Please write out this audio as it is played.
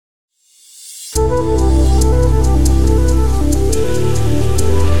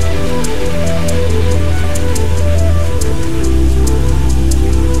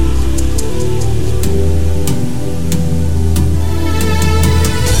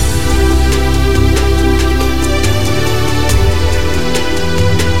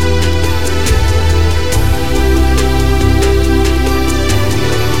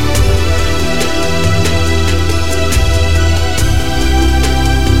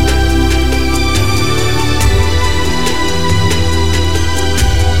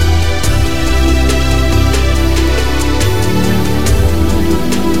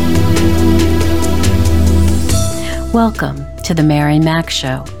Welcome to the Mary Mac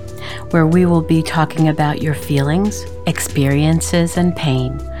Show, where we will be talking about your feelings, experiences, and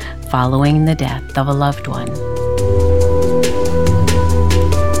pain following the death of a loved one.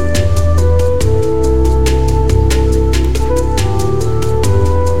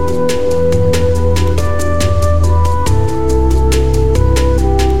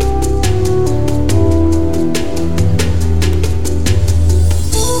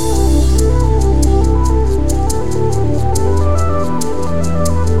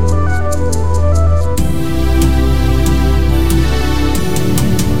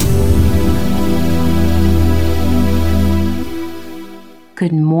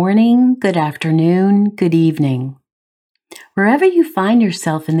 Good morning, good afternoon, good evening. Wherever you find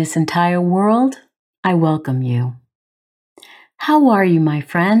yourself in this entire world, I welcome you. How are you, my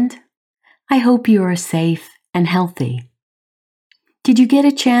friend? I hope you are safe and healthy. Did you get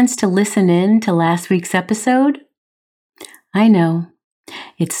a chance to listen in to last week's episode? I know.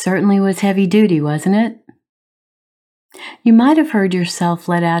 It certainly was heavy duty, wasn't it? You might have heard yourself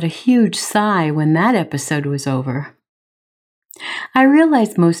let out a huge sigh when that episode was over. I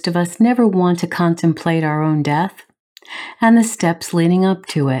realize most of us never want to contemplate our own death and the steps leading up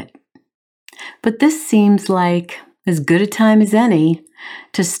to it. But this seems like as good a time as any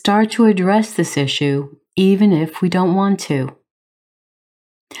to start to address this issue, even if we don't want to.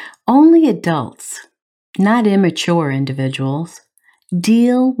 Only adults, not immature individuals,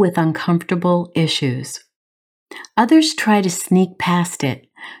 deal with uncomfortable issues. Others try to sneak past it,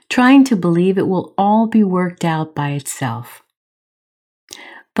 trying to believe it will all be worked out by itself.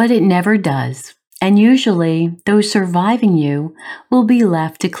 But it never does, and usually those surviving you will be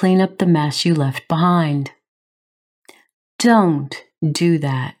left to clean up the mess you left behind. Don't do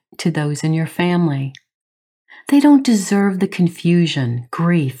that to those in your family. They don't deserve the confusion,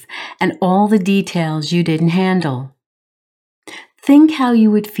 grief, and all the details you didn't handle. Think how you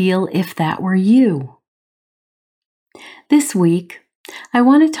would feel if that were you. This week, I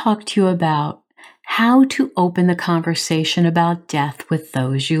want to talk to you about how to open the conversation about death with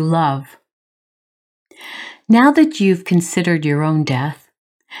those you love. Now that you've considered your own death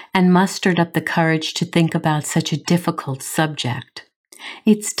and mustered up the courage to think about such a difficult subject,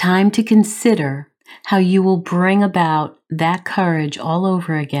 it's time to consider how you will bring about that courage all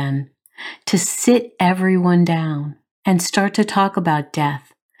over again, to sit everyone down and start to talk about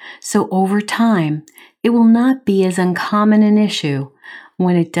death, so over time it will not be as uncommon an issue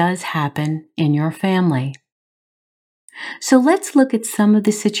when it does happen in your family. So let's look at some of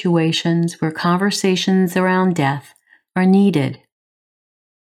the situations where conversations around death are needed.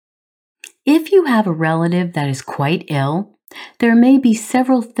 If you have a relative that is quite ill, there may be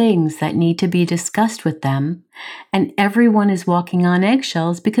several things that need to be discussed with them, and everyone is walking on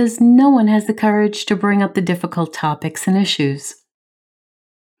eggshells because no one has the courage to bring up the difficult topics and issues.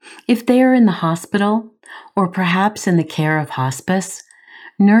 If they are in the hospital, or perhaps in the care of hospice,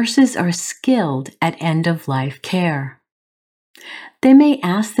 nurses are skilled at end-of-life care. They may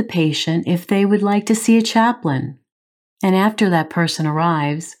ask the patient if they would like to see a chaplain, and after that person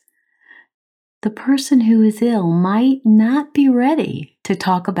arrives, the person who is ill might not be ready to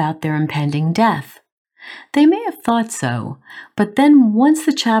talk about their impending death. They may have thought so, but then once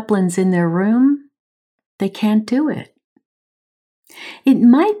the chaplain's in their room, they can't do it. It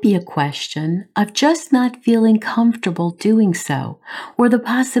might be a question of just not feeling comfortable doing so, or the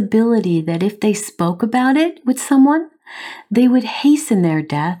possibility that if they spoke about it with someone, they would hasten their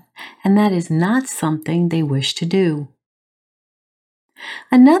death, and that is not something they wish to do.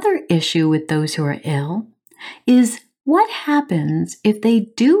 Another issue with those who are ill is what happens if they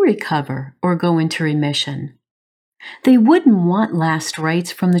do recover or go into remission. They wouldn't want last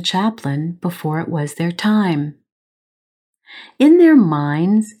rites from the chaplain before it was their time. In their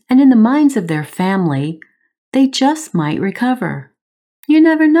minds and in the minds of their family, they just might recover. You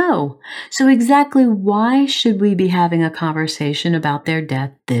never know. So exactly why should we be having a conversation about their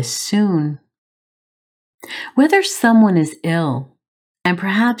death this soon? Whether someone is ill, and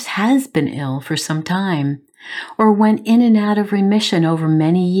perhaps has been ill for some time, or went in and out of remission over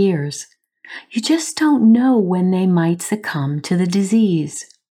many years. You just don't know when they might succumb to the disease.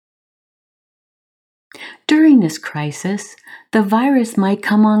 During this crisis, the virus might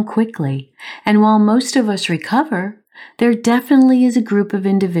come on quickly, and while most of us recover, there definitely is a group of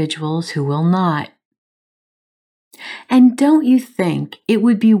individuals who will not. And don't you think it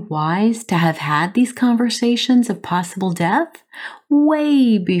would be wise to have had these conversations of possible death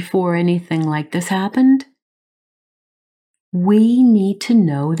way before anything like this happened? We need to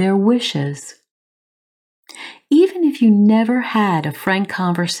know their wishes. Even if you never had a frank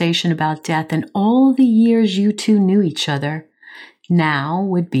conversation about death in all the years you two knew each other, now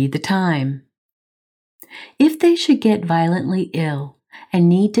would be the time. If they should get violently ill and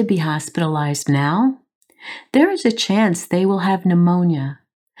need to be hospitalized now, there is a chance they will have pneumonia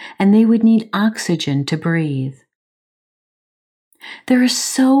and they would need oxygen to breathe. There are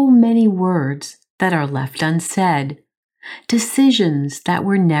so many words that are left unsaid, decisions that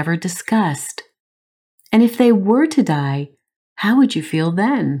were never discussed. And if they were to die, how would you feel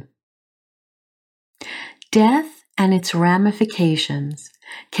then? Death and its ramifications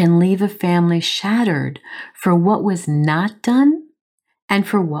can leave a family shattered for what was not done and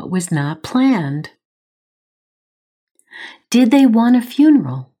for what was not planned. Did they want a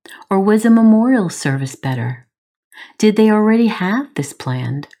funeral, or was a memorial service better? Did they already have this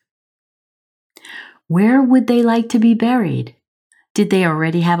planned? Where would they like to be buried? Did they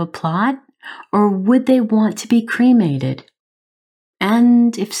already have a plot? Or would they want to be cremated?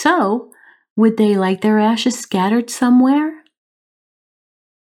 And if so, would they like their ashes scattered somewhere?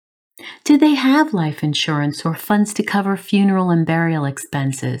 Did they have life insurance or funds to cover funeral and burial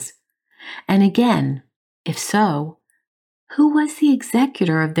expenses? And again, if so, who was the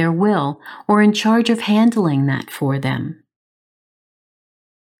executor of their will or in charge of handling that for them?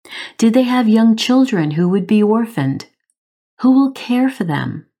 Did they have young children who would be orphaned? Who will care for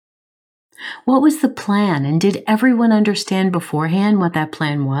them? What was the plan, and did everyone understand beforehand what that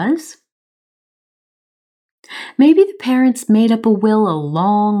plan was? Maybe the parents made up a will a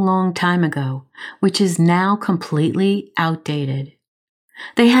long, long time ago, which is now completely outdated.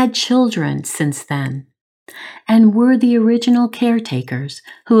 They had children since then, and were the original caretakers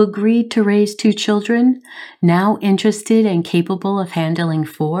who agreed to raise 2 children now interested and capable of handling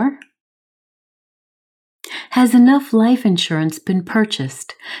 4? Has enough life insurance been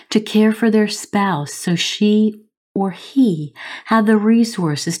purchased to care for their spouse so she or he have the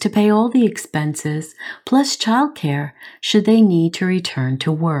resources to pay all the expenses plus childcare should they need to return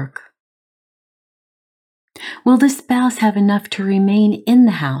to work? Will the spouse have enough to remain in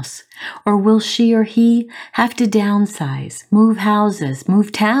the house, or will she or he have to downsize, move houses,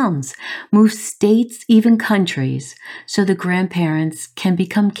 move towns, move states, even countries, so the grandparents can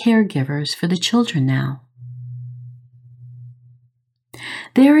become caregivers for the children now?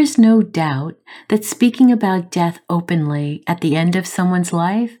 There is no doubt that speaking about death openly at the end of someone's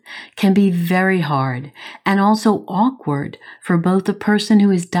life can be very hard and also awkward for both the person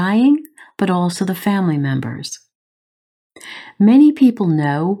who is dying but also the family members. Many people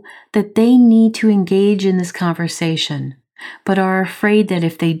know that they need to engage in this conversation, but are afraid that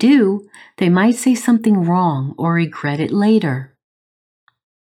if they do, they might say something wrong or regret it later.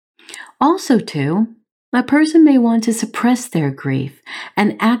 Also, too, a person may want to suppress their grief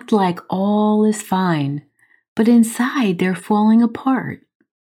and act like all is fine, but inside they're falling apart.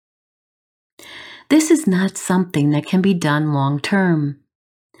 This is not something that can be done long term.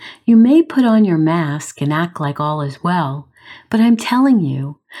 You may put on your mask and act like all is well, but I'm telling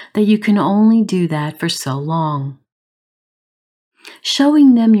you that you can only do that for so long.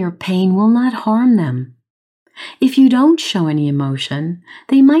 Showing them your pain will not harm them. If you don't show any emotion,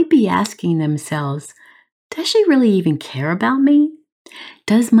 they might be asking themselves, does she really even care about me?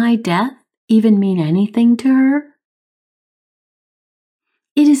 Does my death even mean anything to her?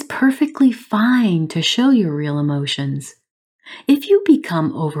 It is perfectly fine to show your real emotions. If you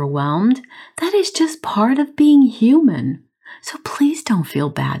become overwhelmed, that is just part of being human, so please don't feel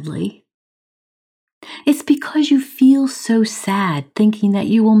badly. It's because you feel so sad thinking that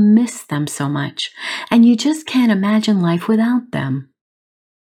you will miss them so much, and you just can't imagine life without them.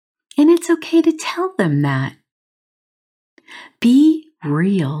 And it's okay to tell them that. Be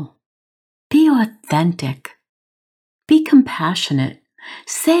real. Be authentic. Be compassionate.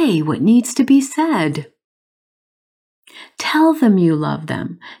 Say what needs to be said. Tell them you love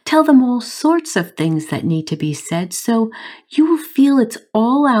them. Tell them all sorts of things that need to be said so you will feel it's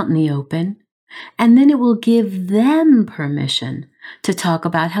all out in the open, and then it will give them permission to talk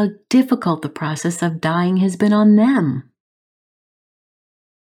about how difficult the process of dying has been on them.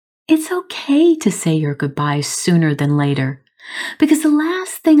 It's okay to say your goodbyes sooner than later, because the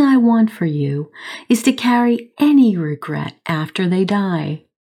last thing I want for you is to carry any regret after they die.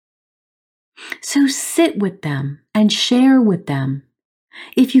 So sit with them and share with them.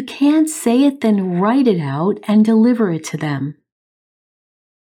 If you can't say it, then write it out and deliver it to them.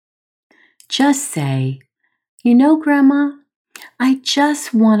 Just say, Grandma, I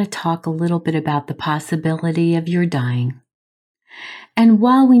just want to talk a little bit about the possibility of your dying. And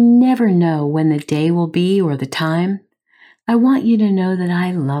while we never know when the day will be or the time, I want you to know that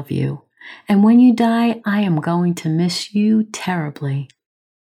I love you. And when you die, I am going to miss you terribly.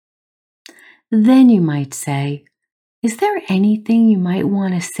 Then you might say, is there anything you might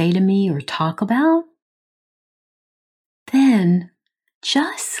want to say to me or talk about? Then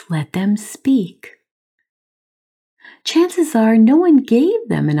just let them speak. Chances are no one gave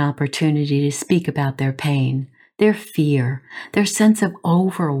them an opportunity to speak about their pain, their fear, their sense of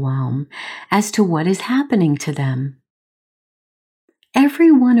overwhelm as to what is happening to them.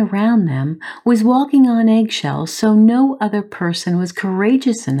 Everyone around them was walking on eggshells, so no other person was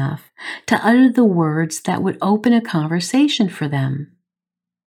courageous enough to utter the words that would open a conversation for them.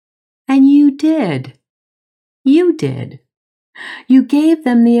 And you did. You did. You gave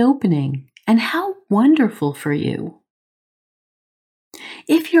them the opening, and how wonderful for you.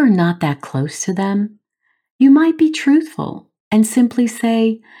 If you're not that close to them, you might be truthful and simply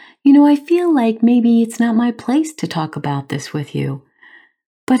say, I feel like maybe it's not my place to talk about this with you.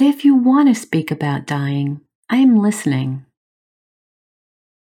 But if you want to speak about dying, I am listening.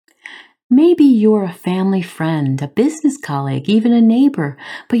 Maybe you're a family friend, a business colleague, even a neighbor,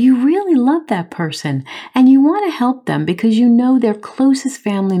 but you really love that person and you want to help them because you know their closest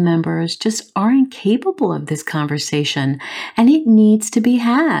family members just aren't capable of this conversation and it needs to be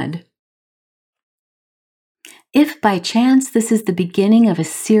had. If by chance this is the beginning of a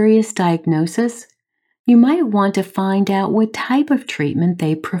serious diagnosis, you might want to find out what type of treatment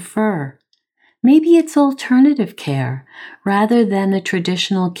they prefer. Maybe it's alternative care rather than the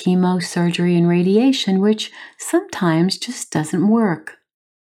traditional chemo, surgery, and radiation, which sometimes just doesn't work.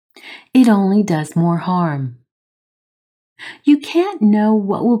 It only does more harm. You can't know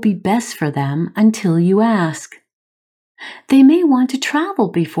what will be best for them until you ask. They may want to travel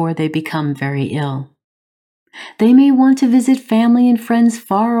before they become very ill. They may want to visit family and friends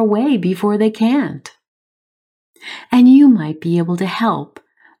far away before they can't. And you might be able to help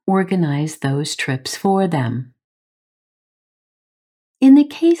organize those trips for them. In the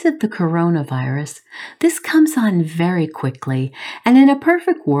case of the coronavirus, this comes on very quickly, and in a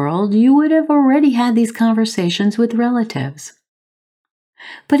perfect world, you would have already had these conversations with relatives.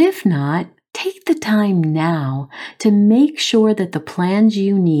 But if not, take the time now to make sure that the plans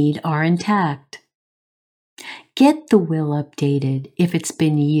you need are intact. Get the will updated if it's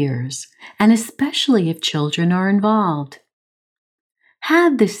been years, and especially if children are involved.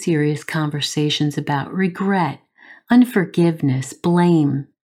 Have the serious conversations about regret, unforgiveness, blame.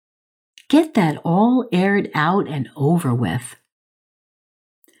 Get that all aired out and over with.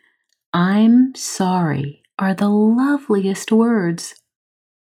 I'm sorry are the loveliest words.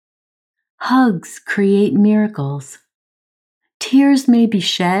 Hugs create miracles. Tears may be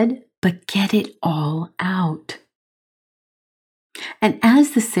shed, but get it all out. And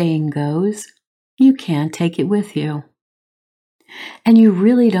as the saying goes, you can't take it with you. And you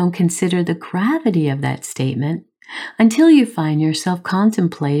really don't consider the gravity of that statement until you find yourself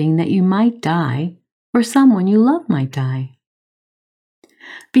contemplating that you might die or someone you love might die.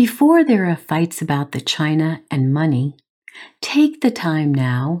 Before there are fights about the china and money, take the time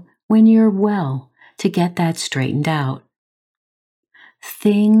now when you're well to get that straightened out.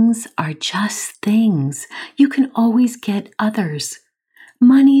 Things are just things. You can always get others.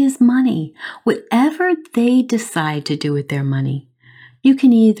 Money is money. Whatever they decide to do with their money, you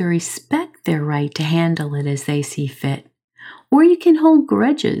can either respect their right to handle it as they see fit, or you can hold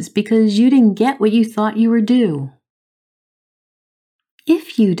grudges because you didn't get what you thought you were due.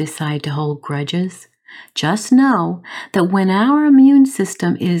 If you decide to hold grudges, just know that when our immune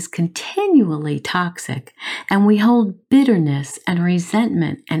system is continually toxic and we hold bitterness and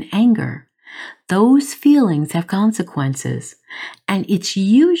resentment and anger, those feelings have consequences, and it's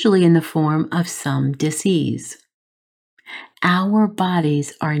usually in the form of some disease. Our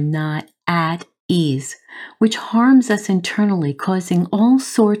bodies are not at ease, which harms us internally, causing all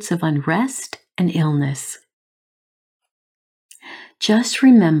sorts of unrest and illness. Just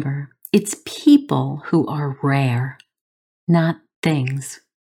remember, it's people who are rare, not things.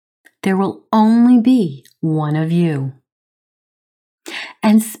 There will only be one of you.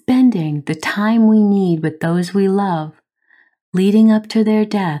 And spending the time we need with those we love leading up to their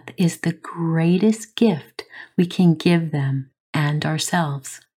death is the greatest gift we can give them and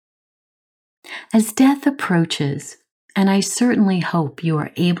ourselves. As death approaches, and I certainly hope you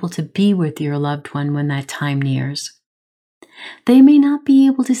are able to be with your loved one when that time nears, they may not be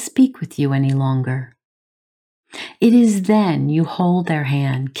able to speak with you any longer. It is then you hold their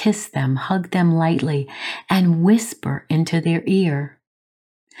hand, kiss them, hug them lightly, and whisper into their ear.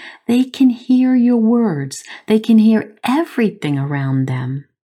 They can hear your words. They can hear everything around them.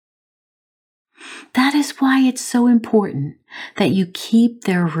 That is why it's so important that you keep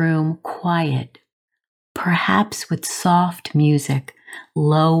their room quiet, perhaps with soft music,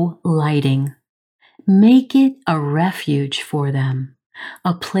 low lighting. Make it a refuge for them,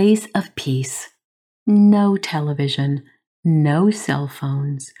 a place of peace. No television, no cell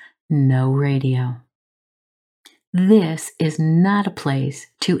phones, no radio. This is not a place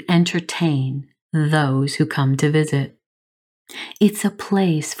to entertain those who come to visit. It's a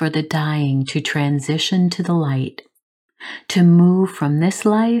place for the dying to transition to the light, to move from this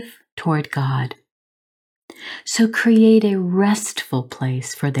life toward God. So create a restful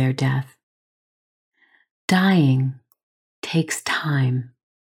place for their death. Dying takes time,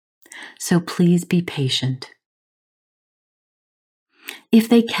 so please be patient. If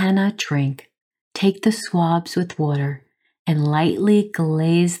they cannot drink, take the swabs with water and lightly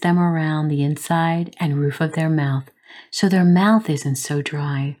glaze them around the inside and roof of their mouth so their mouth isn't so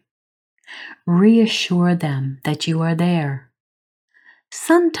dry. Reassure them that you are there.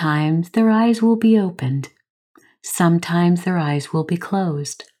 Sometimes their eyes will be opened. Sometimes their eyes will be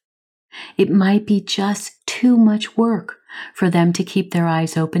closed. It might be just too much work for them to keep their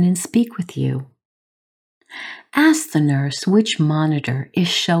eyes open and speak with you. Ask the nurse which monitor is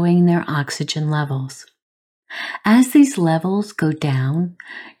showing their oxygen levels. As these levels go down,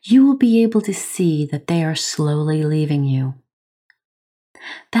 you will be able to see that they are slowly leaving you.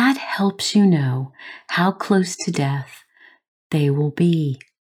 That helps you know how close to death they will be,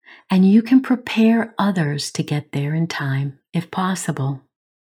 and you can prepare others to get there in time, if possible.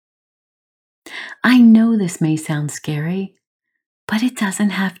 I know this may sound scary, but it doesn't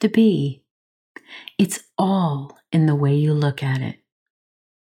have to be. It's all in the way you look at it.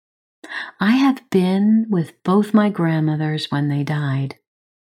 I have been with both my grandmothers when they died.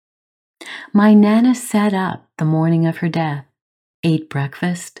 My Nana sat up the morning of her death, ate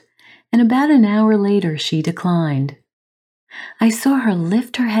breakfast, and about an hour later she declined. I saw her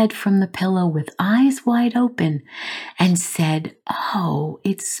lift her head from the pillow with eyes wide open and said, "Oh,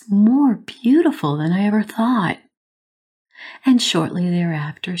 it's more beautiful than I ever thought." And shortly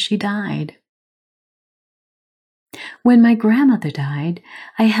thereafter she died. When my grandmother died,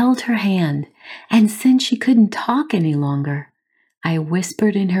 I held her hand, and since she couldn't talk any longer, I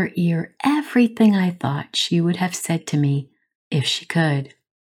whispered in her ear everything I thought she would have said to me if she could.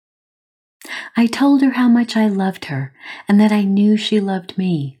 I told her how much I loved her and that I knew she loved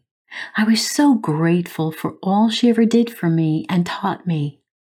me. I was so grateful for all she ever did for me and taught me,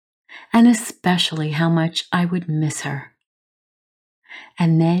 and especially how much I would miss her.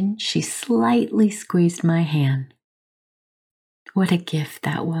 And then she slightly squeezed my hand. What a gift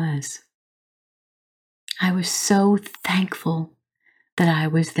that was. I was so thankful that I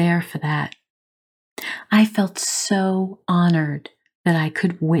was there for that. I felt so honored that I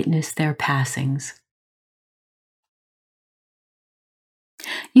could witness their passings.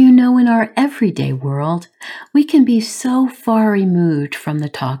 You know, in our everyday world, we can be so far removed from the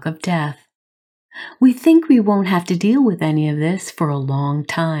talk of death. We think we won't have to deal with any of this for a long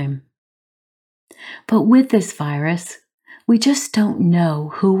time. But with this virus, we just don't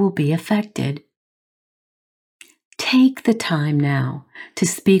know who will be affected. Take the time now to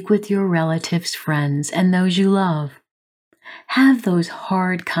speak with your relatives, friends, and those you love. Have those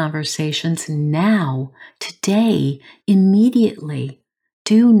hard conversations now, today, immediately.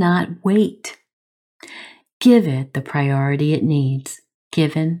 Do not wait. Give it the priority it needs,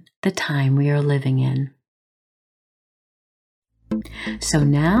 given the time we are living in. So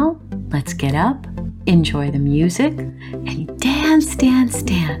now, let's get up, enjoy the music, and dance, dance,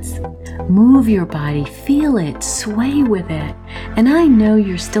 dance. Move your body, feel it, sway with it. And I know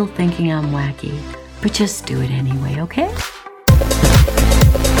you're still thinking I'm wacky, but just do it anyway, okay?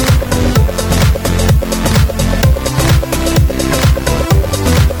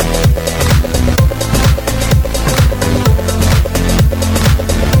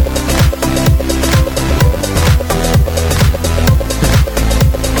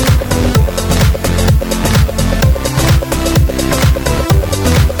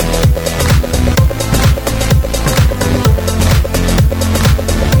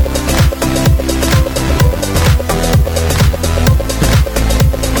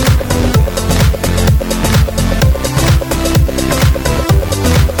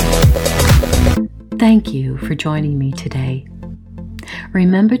 Thank you for joining me today.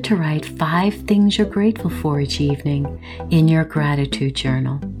 Remember to write 5 things you're grateful for each evening in your gratitude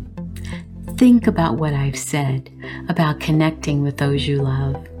journal. Think about what I've said about connecting with those you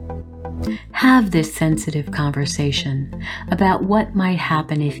love. Have this sensitive conversation about what might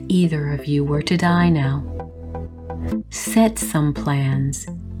happen if either of you were to die now. Set some plans.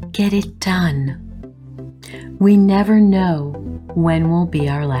 Get it done. We never know when will be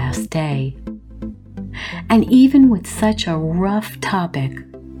our last day. And even with such a rough topic,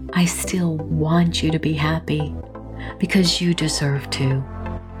 I still want you to be happy because you deserve to.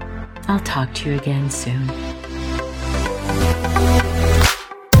 I'll talk to you again soon.